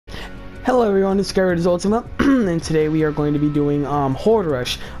Hello everyone, it's Skyrader Ultima, and today we are going to be doing Horde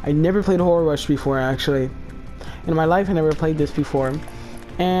Rush. I never played Horde Rush before, actually. In my life, I never played this before.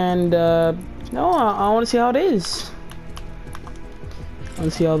 And, no, I want to see how it is. I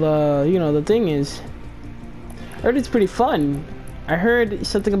want to see how the thing is. I heard it's pretty fun. I heard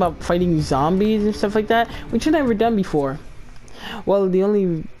something about fighting zombies and stuff like that, which I've never done before. Well, the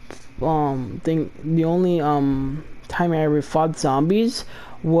only time I ever fought zombies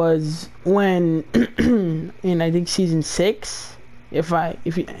was when in I think season 6. If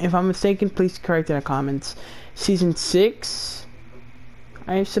I'm mistaken, please correct in the comments. Season 6,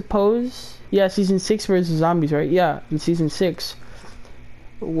 I suppose. Yeah, season 6 versus zombies, right? Yeah, in season 6,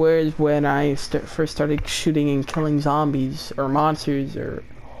 where's when I first started shooting and killing zombies or monsters or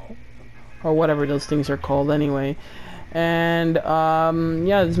whatever those things are called anyway. And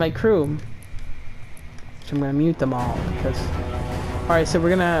yeah, this is my crew. So I'm gonna mute them all because. Alright, so we're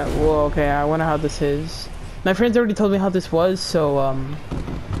gonna. Well, okay, I wonder how this is. My friends already told me how this was, so I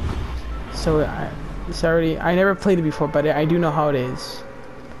never played it before, but I do know how it is.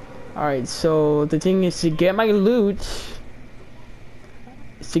 Alright, so the thing is to get my loot.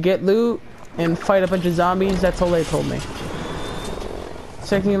 Is to get loot and fight a bunch of zombies. That's all they told me.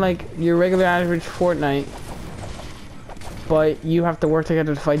 It's like your regular average Fortnite, but you have to work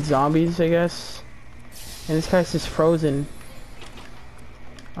together to fight zombies, I guess. And this guy's just frozen.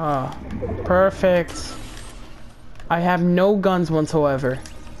 Oh, perfect. I have no guns whatsoever.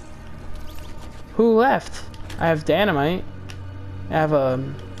 Who left? I have dynamite. I have a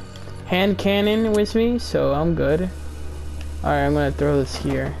hand cannon with me, so I'm good. Alright, I'm gonna throw this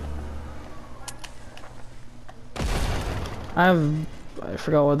here. I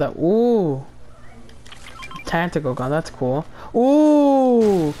forgot what that. Ooh, tactical gun. That's cool.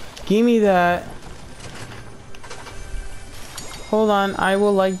 Ooh, give me that. Hold on, I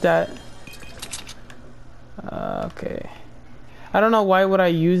will like that. Okay. I don't know why would I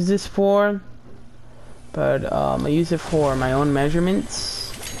use this for, but I use it for my own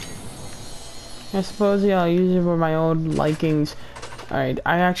measurements. I suppose, yeah, I'll use it for my own likings. Alright,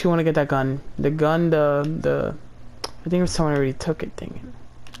 I actually want to get that gun. The gun, I think someone already took it, dang it.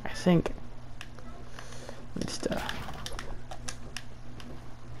 I think. Just,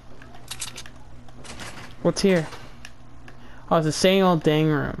 what's here? Oh, it's the same old dang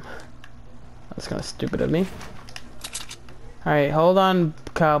room. That's kind of stupid of me. Alright, hold on,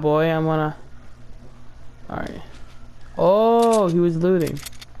 cowboy. I'm gonna... Alright. Oh, he was looting.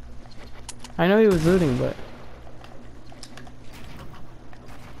 I know he was looting, but...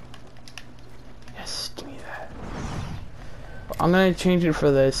 Yes, give me that. I'm gonna change it for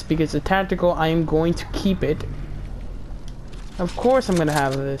this, because the tactical, I am going to keep it. Of course I'm gonna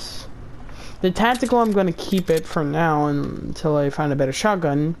have this. The tactical, I'm going to keep it for now until I find a better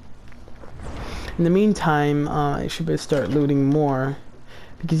shotgun. In the meantime, I should better start looting more.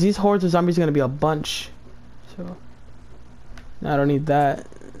 Because these hordes of zombies are going to be a bunch. So, no, I don't need that.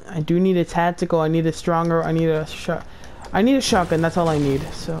 I do need a tactical, I need a stronger, I need a shotgun, that's all I need.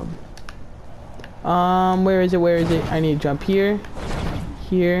 So, where is it, I need to jump here.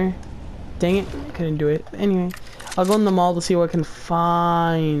 Here. Dang it, couldn't do it. Anyway, I'll go in the mall to see what I can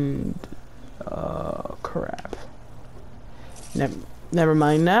find. Oh, crap. Never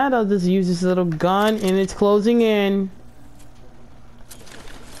mind that. I'll just use this little gun and it's closing in.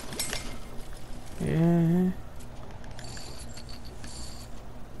 Yeah.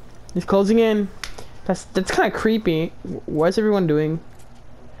 It's closing in. That's kind of creepy. What's everyone doing?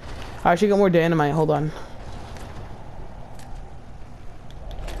 I should get more dynamite. Hold on.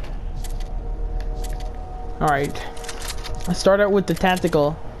 Alright. Let's start out with the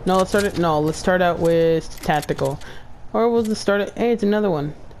tactical. No, let's start out with tactical. Or we'll just start it. Hey, it's another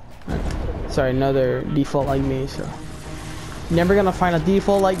one. Right. Sorry, another default like me, so. Never gonna find a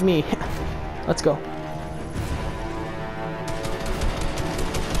default like me. Let's go.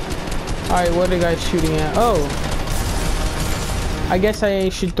 Alright, what are you guys shooting at? Oh. I guess I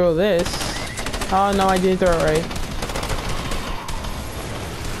should throw this. Oh, no, I didn't throw it right.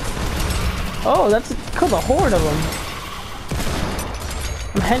 Oh, that's called a horde of them.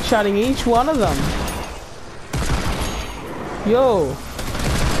 I'm headshotting each one of them. Yo.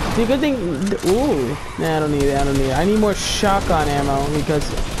 The good thing... Ooh. Nah, I don't need it. I need more shotgun ammo because...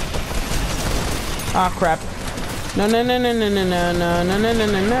 Ah, crap. No.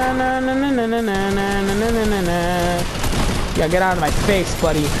 Yeah, get out of my face,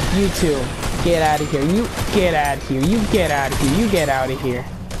 buddy. You two. Get out of here. You get out of here. You get out of here. You get out of here.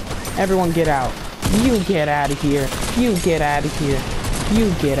 Everyone get out. You get out of here. You get out of here.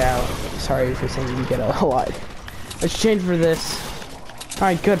 You get out. Sorry for saying you get out a lot. Let's change for this.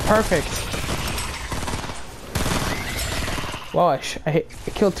 Alright, good, perfect. Wow, I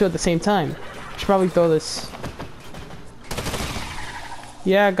killed two at the same time. I should probably throw this.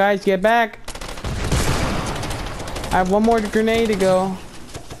 Yeah, guys, get back. I have one more grenade to go.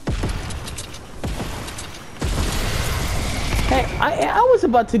 Hey, I was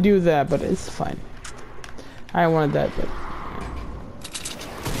about to do that, but it's fine. I wanted that, but...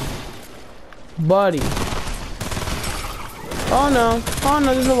 Buddy. Oh no,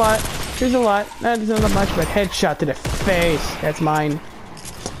 there's a lot. There's a lot. Nah, there's not much, but headshot to the face. That's mine.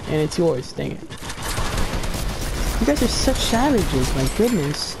 And it's yours, dang it. You guys are such savages, my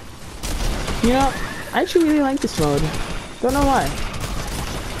goodness. You know, I actually really like this mode. Don't know why.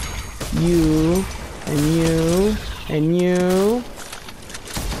 You, and you, and you.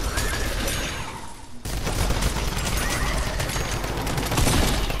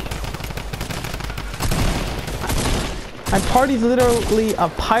 My party's literally a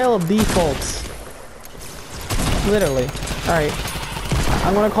pile of defaults. Literally. Alright.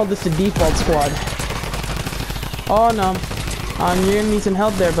 I'm gonna call this the default squad. Oh no. You're gonna need some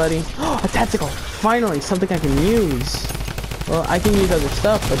help there, buddy. A tactical! Finally, something I can use. Well, I can use other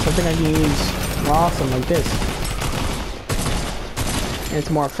stuff, but something I can use awesome like this. And it's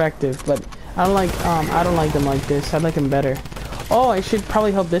more effective, but I don't like them like this. I like them better. Oh, I should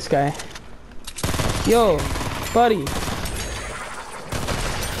probably help this guy. Yo, buddy.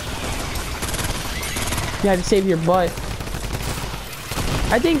 You had to save your butt.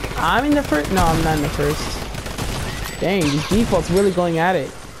 I think I'm in the first. No, I'm not in the first. Dang, these defaults really going at it.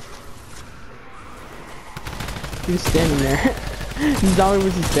 He's standing there. This zombie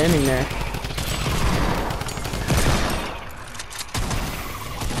was just standing there.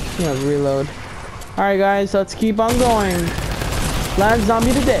 I'm gonna reload. Alright guys, let's keep on going. Last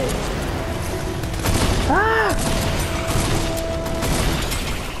zombie today. Ah!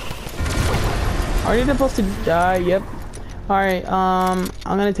 Are you supposed to die? Yep. Alright, I'm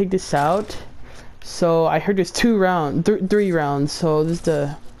gonna take this out. So I heard there's three rounds. So this is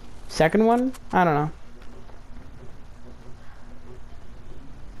the second one? I don't know.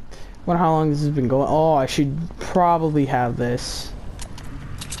 Wonder how long this has been going. Oh, I should probably have this.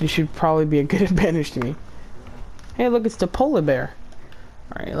 It should probably be a good advantage to me. Hey, look, it's the polar bear.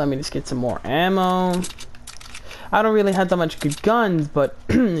 Alright, let me just get some more ammo. I don't really have that much good guns, but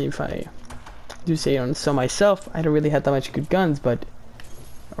if I do say so myself, I don't really have that much good guns, but...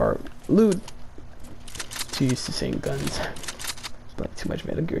 Or loot. Too used to saying guns. But too much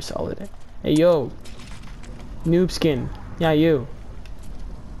Metal Gear Solid. Hey, yo. Noob skin. Yeah, you.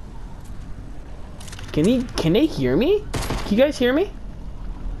 Can they hear me? Can you guys hear me?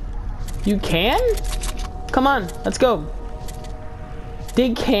 You can? Come on, let's go.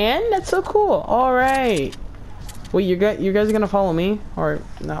 They can? That's so cool. All right. Wait, you guys are gonna follow me, or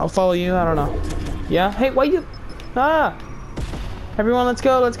no, I'll follow you. I don't know. Yeah. Hey, why you? Ah! Everyone, let's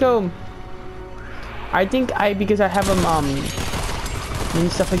go. Let's go. I think because I have them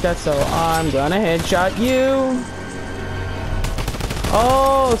and stuff like that, so I'm gonna headshot you.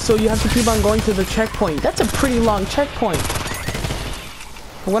 Oh, so you have to keep on going to the checkpoint. That's a pretty long checkpoint.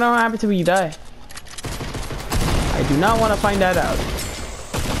 I wonder what happens if you die. I do not want to find that out.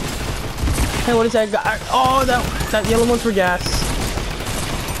 Hey, what is that guy? Oh, that yellow one's for gas.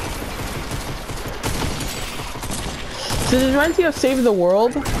 So this reminds me of Save the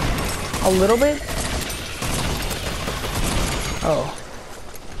World a little bit. Oh.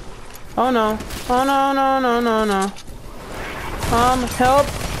 Oh no. Oh no, no, no, no, no. Help.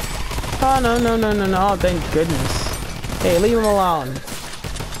 Oh no, no, no, no, no. Oh, thank goodness. Hey, leave him alone.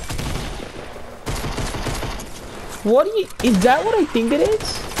 What do you... Is that what I think it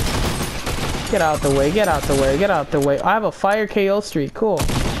is? Get out the way, get out the way, get out the way. I have a fire KO streak. Cool.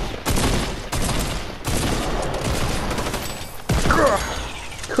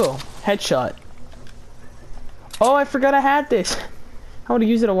 Cool. Headshot. Oh, I forgot I had this. I would have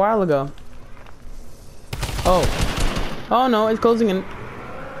used it a while ago. Oh. Oh no, it's closing in.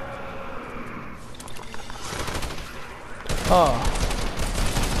 Oh.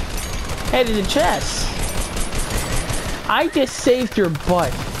 Hey, to the chest. I just saved your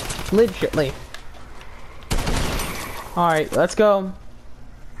butt. Literally. Alright, let's go.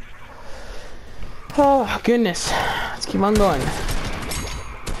 Oh, goodness. Let's keep on going.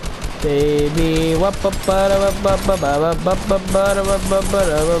 Baby. I'm gonna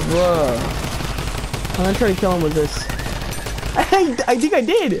try to kill him with this. I think I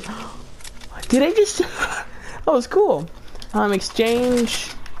did. Did I just? That was cool.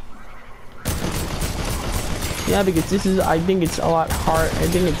 Exchange. Yeah, because this is. I think it's a lot hard. I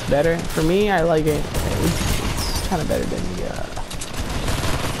think it's better for me. I like it. It's kind of better than the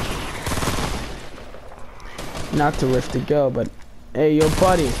Not to lift to go, but hey, yo,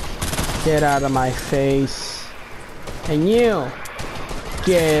 buddy, get out of my face. And you,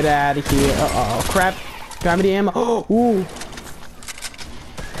 get out of here. Uh-oh, crap. Grab me the ammo. Oh, ooh.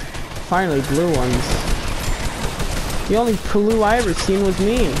 Finally, blue ones. The only blue I ever seen was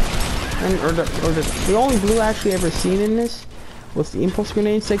me. And, the only blue I actually ever seen in this was the impulse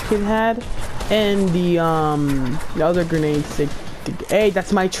grenades that kid had. And the other grenades that... Hey,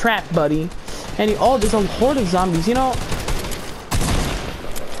 that's my trap, buddy. And oh, there's a horde of zombies, you know.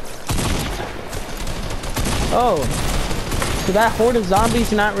 Oh, so that horde of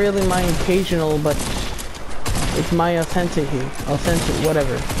zombies not really my occasional, but it's my authentic,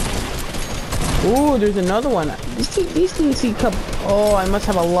 whatever. Ooh, there's another one. These things see oh, I must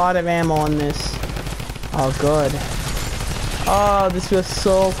have a lot of ammo on this. Oh, good. Oh, this feels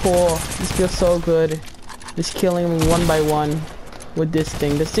so cool. This feels so good. Just killing them one by one. With this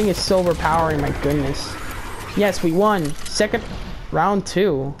thing. This thing is so overpowering, my goodness. Yes, we won. Second round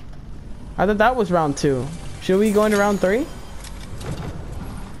 2. I thought that was round 2. Should we go into round 3?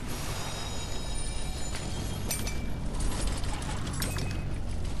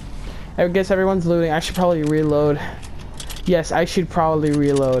 I guess everyone's looting. I should probably reload. Yes, I should probably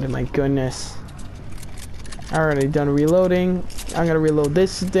reload. My goodness. I already done reloading. I'm gonna reload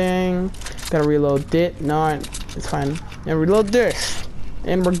this thing. Gotta reload it. No, it's fine. And reload this,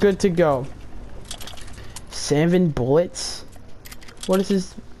 and we're good to go. 7 bullets. What is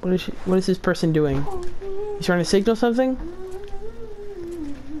this? What is this person doing? He's trying to signal something.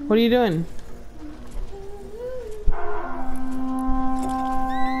 What are you doing?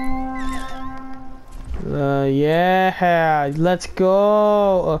 Yeah, let's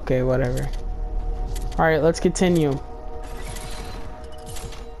go. Okay, whatever. All right, let's continue.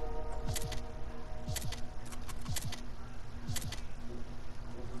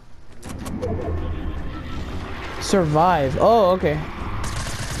 Survive. Oh, okay.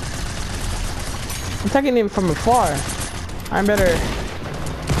 I'm taking him from afar. I'm better.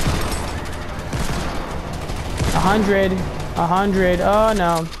 100. 100. Oh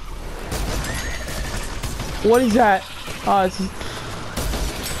no. What is that? Oh, it's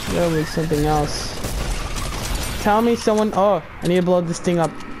that was something else. Tell me someone. Oh, I need to blow this thing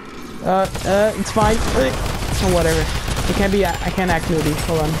up. It's fine. Oh, whatever. It can't be. I can't act moody.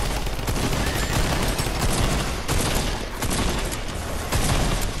 Hold on.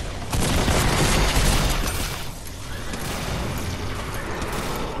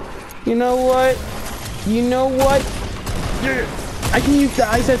 You know what? You know what? I can use the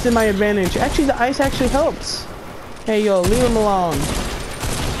ice that's in my advantage. Actually, the ice actually helps. Hey, yo, leave him alone.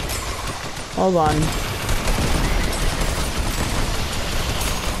 Hold on.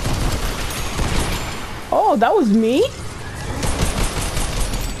 Oh, that was me?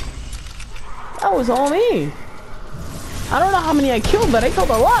 That was all me. I don't know how many I killed, but I killed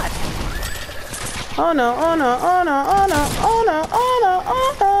a lot. Oh no, oh no, oh no, oh no, oh no, oh no,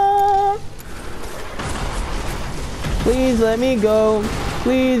 oh no. Please let me go.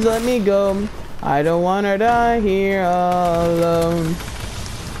 Please let me go. I don't want to die here alone.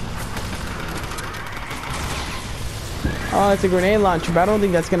 Oh, it's a grenade launcher, but I don't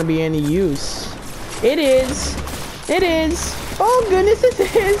think that's going to be any use. It is. It is. Oh, goodness, it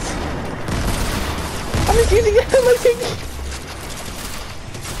is. I'm just using it.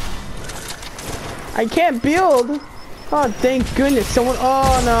 I can't build. Oh, thank goodness. Someone.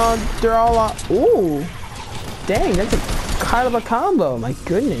 Oh, no. They're all on. Ooh. Dang, that's a kind of a combo. My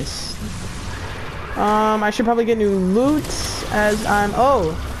goodness. I should probably get new loot as I'm.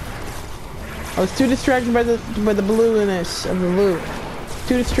 Oh. I was too distracted by the blueness of the loot.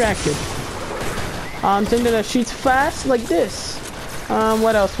 Too distracted. Something that shoots fast like this.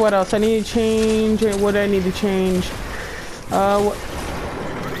 What else? What else? I need to change. What do I need to change? Oh,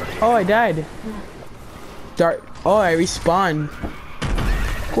 I died. Dart. Oh, I respawned.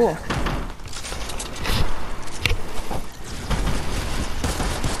 Cool.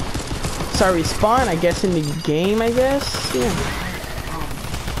 So I respawn, I guess, in the game, I guess? Yeah.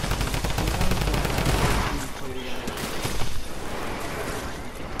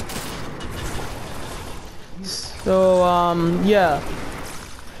 So, yeah.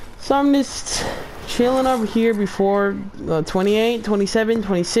 So I'm just chilling over here before 28, 27,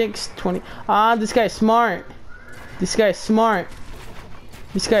 26, 20. Ah, this guy's smart. This guy's smart.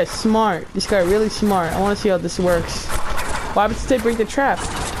 This guy's smart. This guy really smart. I want to see how this works. Why would they break the trap?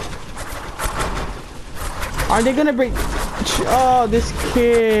 Are they gonna break? Oh, this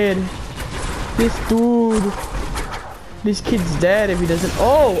kid. This dude. This kid's dead if he doesn't.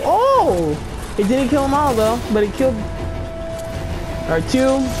 Oh! It didn't kill him all though, but it killed. Alright,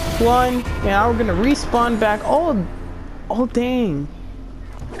 2, 1, and now we're gonna respawn back. Oh, dang.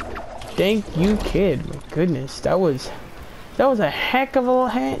 Thank you, kid. My goodness, that was a heck of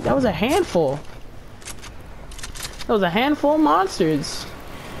a that was a handful. That was a handful of monsters.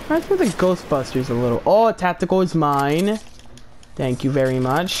 Reminds me of the Ghostbusters a little. Oh, tactical is mine. Thank you very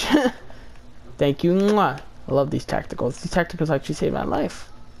much. Thank you. Mwah. I love these tacticals. These tacticals actually saved my life.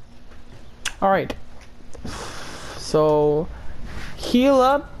 Alright. So, heal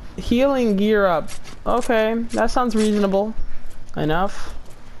up. Healing gear up. Okay, that sounds reasonable enough,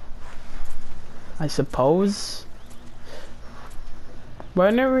 I suppose.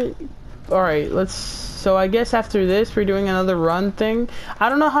 Whenever... Alright, let's... So I guess after this, we're doing another run thing. I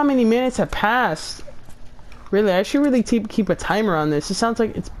don't know how many minutes have passed. Really, I should really keep a timer on this. It sounds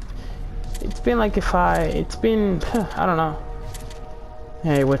like it's been like it's been... I don't know.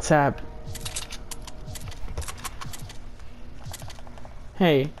 Hey, what's up?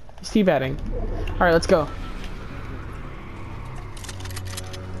 Hey, Steve adding. Alright, let's go.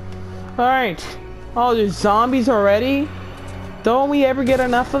 Alright. Oh, there's zombies already? Don't we ever get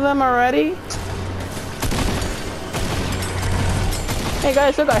enough of them already? Hey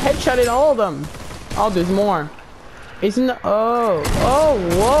guys, look, I headshotted all of them. Oh, there's more. Isn't... Oh,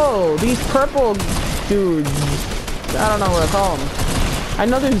 whoa. These purple dudes. I don't know what to call them. I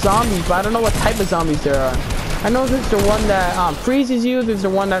know they're zombies, but I don't know what type of zombies there are. I know there's the one that freezes you. There's the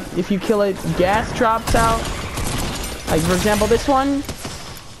one that if you kill it, gas drops out. Like, for example, this one.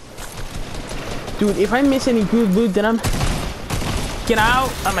 Dude, if I miss any good loot, then I'm... Get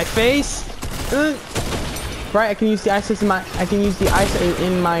out of my face. Right, I can use the ice in my... I can use the ice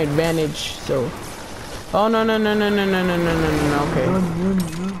in my advantage, so... Oh, no. Okay.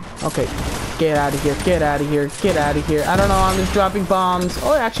 Okay. Get out of here. Get out of here. Get out of here. I don't know. I'm just dropping bombs.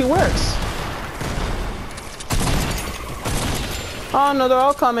 Oh, it actually works. Oh, no. They're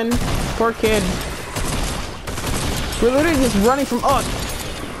all coming. Poor kid. We're literally just running from...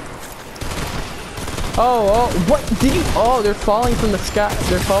 Oh, what? Did you... Oh, they're falling from the sky.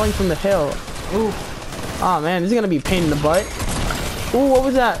 They're falling from the hill. Ooh. Oh, man. This is going to be a pain in the butt. Ooh, what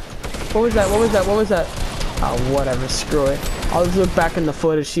was that? What was that? Oh, whatever. Screw it. I'll just look back in the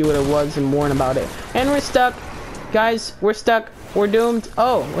footage, see what it was, and warn about it. And we're stuck. Guys, we're stuck. We're doomed.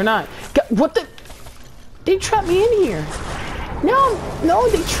 Oh, we're not. What the? They trapped me in here. No,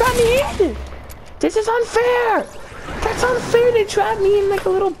 they trapped me in. This is unfair. That's unfair. They trapped me in like a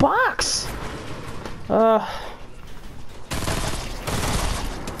little box.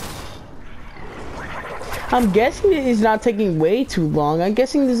 I'm guessing it is not taking way too long. I'm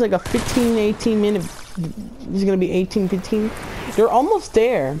guessing there's like a 15-18 minute. This is gonna be 18-15. They're almost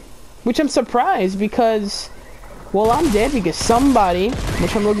there, which I'm surprised because, well, I'm dead because somebody,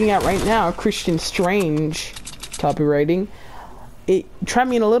 which I'm looking at right now, Christian Strange, copywriting, it trapped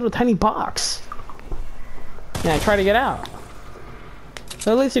me in a little tiny box. And I try to get out.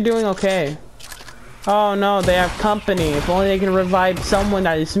 So at least they're doing okay. Oh no, they have company. If only they can revive someone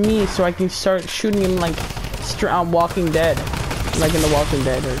that is me, so I can start shooting him like Walking Dead, like in the Walking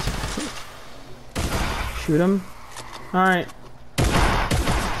Dead. Shoot him. All right.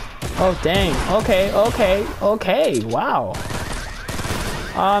 Oh dang. Okay. Wow.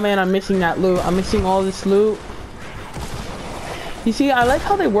 Oh man, I'm missing that loot. I'm missing all this loot. You see, I like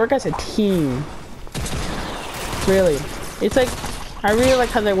how they work as a team. Really, it's like I really like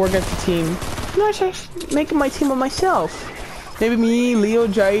how they work as a team. I'm not actually making my team of myself. Maybe me, Leo,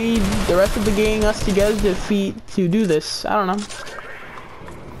 Jaid, the rest of the gang, us together to do this. I don't know.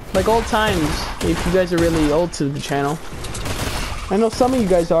 Like old times, if you guys are really old to the channel. I know some of you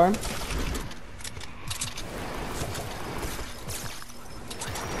guys are.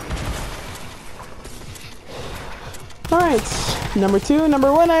 Alright, number 2,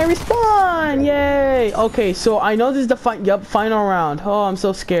 number 1, I respawn! Yay! Okay, so I know this is the final round. Oh, I'm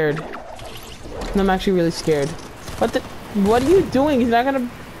so scared. I'm actually really scared. What are you doing? He's not gonna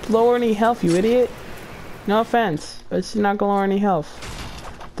lower any health, you idiot. No offense, but it's not gonna lower any health.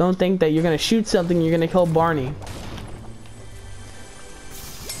 Don't think that you're gonna shoot something, you're gonna kill Barney.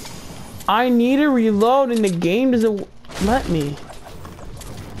 I need to reload and the game doesn't let me.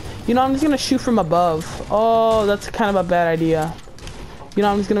 You know, I'm just gonna shoot from above. Oh, that's kind of a bad idea. You know,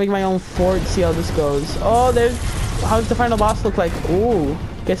 I'm just gonna make my own fort, see how this goes. Oh, how's the final boss look like? Ooh,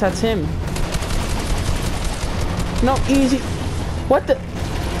 guess that's him. No, easy. What the?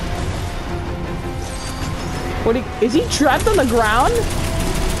 Is he trapped on the ground?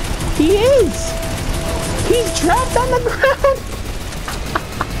 He is. He's trapped on the ground.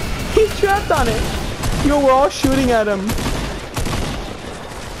 He's trapped on it. Yo, we're all shooting at him.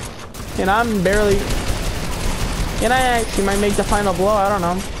 And I'm barely... And I actually might make the final blow, I don't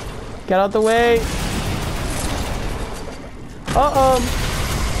know. Get out the way. Uh-oh.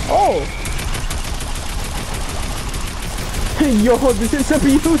 Oh. Yo, this is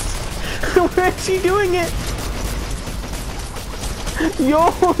abuse. We're actually doing it. Yo,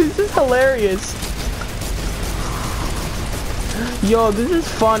 this is hilarious. Yo, this is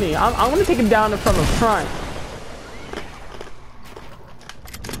funny. I'm gonna take him down from the front.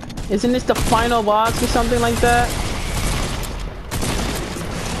 Isn't this the final boss or something like that?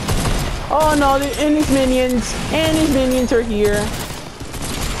 Oh no, and his minions are here.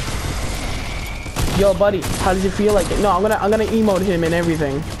 Yo, buddy, how does it feel like it? No, I'm gonna emote him and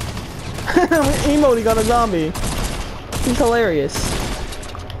everything. Emoting on a zombie. He's hilarious.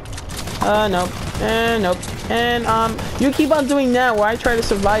 Nope. And nope. And you keep on doing that while I try to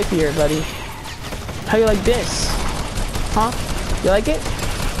survive here, buddy. How you like this? Huh? You like it?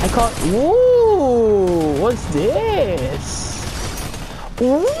 I call it. Ooh, what's this?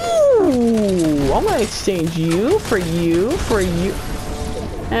 Ooh, I'm gonna exchange you for you for you.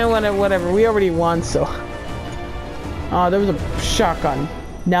 And whatever. We already won, so. Oh, there was a shotgun.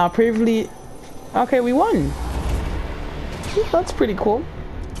 Now, previously. Okay, we won. That's pretty cool.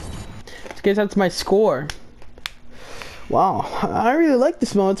 I guess that's my score. Wow, I really like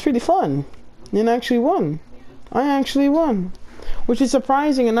this mode. It's pretty fun. And I actually won. I actually won. Which is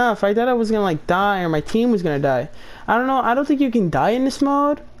surprising enough. I thought I was gonna like die or my team was gonna die. I don't know. I don't think you can die in this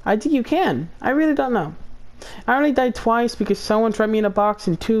mode. I think you can. I really don't know. I only died twice because someone trapped me in a box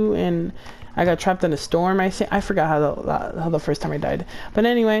and two, and I got trapped in a storm. I forgot how the first time I died. But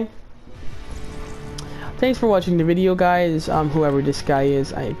anyway, thanks for watching the video, guys. Whoever this guy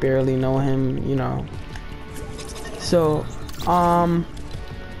is, I barely know him, you know. So,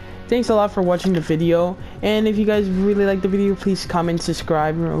 thanks a lot for watching the video. And if you guys really like the video, please comment,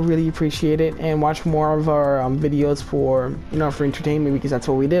 subscribe. I really appreciate it. And watch more of our videos for, you know, for entertainment, because that's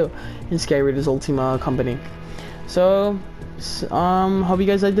what we do in Skyrader Ultima company. So, hope you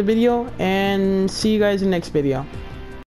guys liked the video, and see you guys in the next video.